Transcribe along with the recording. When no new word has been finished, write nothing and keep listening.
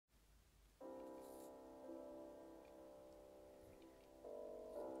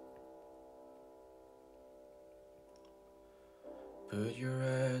Put your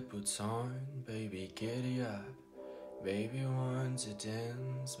red boots on, baby, giddy up. Baby wants to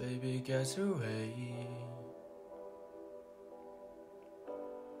dance, baby, get away.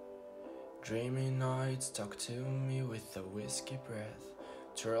 Dreamy nights, talk to me with a whiskey breath.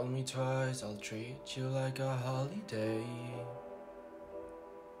 Twirl me twice, I'll treat you like a holiday.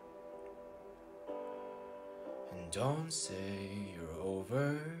 And don't say you're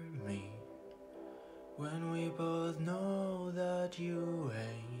over me when we both know that you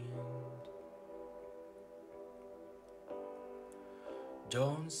ain't.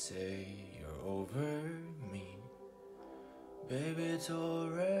 Don't say you're over me, baby, it's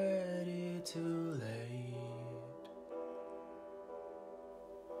already too late.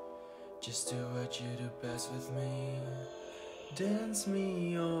 Just do what you do best with me. Dance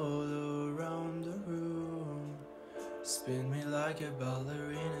me all around the room. Spin me like a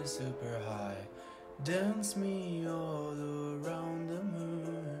ballerina super high. Dance me all around the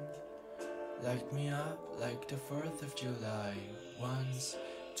moon. Light me up like the 4th of July. Once,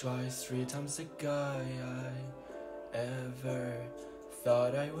 twice, 3 times the guy I ever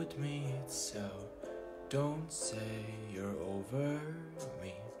thought I would meet. So don't say you're over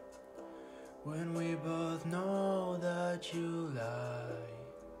me when we both know that you lie.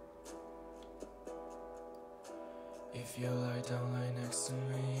 If you lie down, lie next to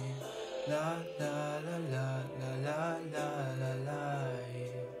me. La la la la la la la la la.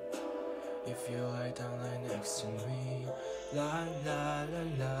 If you lie down, lie next to me. La la la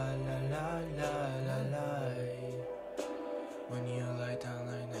la la la la la la. When you lie down,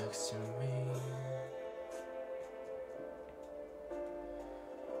 lie next to me.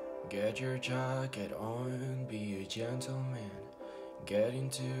 Get your jacket on, be a gentleman. Get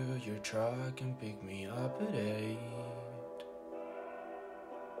into your truck and pick me up at 8.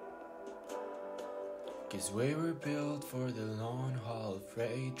 'Cause we were built for the long haul,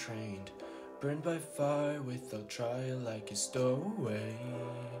 freight trained, burned by fire without trial like a stowaway.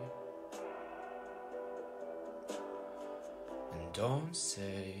 And don't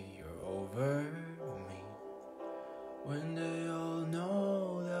say you're over me when they all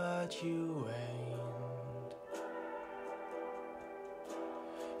know that you ain't.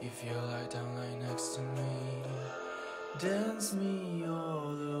 If you lie down, lie next to me. Dance me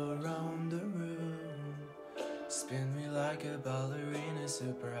all around the room. Spin me like a ballerina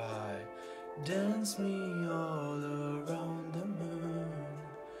super high. Dance me all around the moon.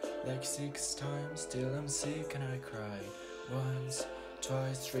 Like 6 times till I'm sick and I cry. Once,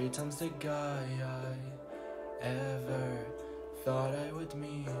 twice, 3 times the guy I ever thought I would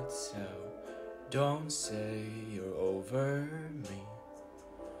meet. So don't say you're over me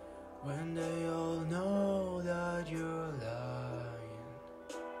when they all know that you're lying.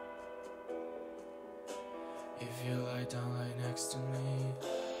 If you lie down, lie next to me.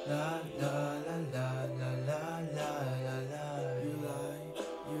 La la la la la la la la la.